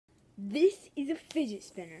this is a fidget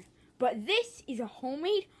spinner, but this is a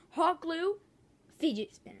homemade hot glue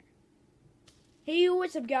fidget spinner. Hey,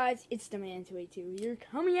 what's up guys, it's the Man282 here,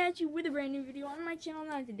 coming at you with a brand new video on my channel.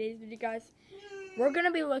 Now in today's video guys, we're going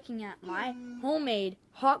to be looking at my homemade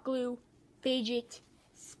hot glue fidget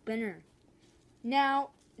spinner. Now,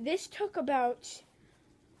 this took about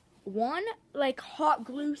one hot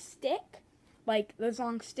glue stick, like those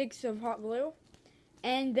long sticks of hot glue,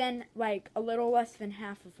 and then like a little less than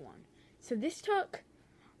half of one. So this took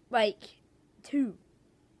like two,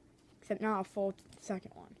 except not a full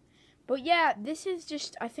second one. But yeah, this is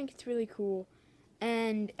just, I think it's really cool.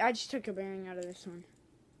 And I just took a bearing out of this one.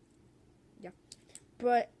 Yeah.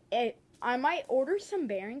 But I might order some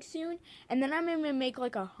bearings soon. And then I'm going to make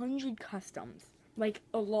like 100 customs. Like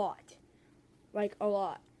a lot. Like a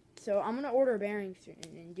lot. So I'm going to order bearings soon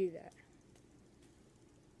and do that.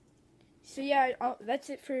 So yeah,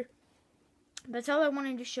 that's all I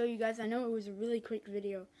wanted to show you guys. I know it was a really quick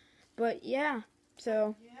video. But yeah,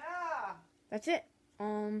 so yeah, that's it.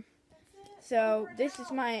 So this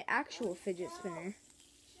is my actual fidget spinner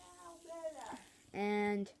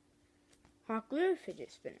and hot glue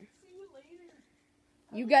fidget spinner.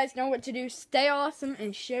 You guys know what to do. Stay awesome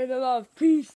and share the love. Peace.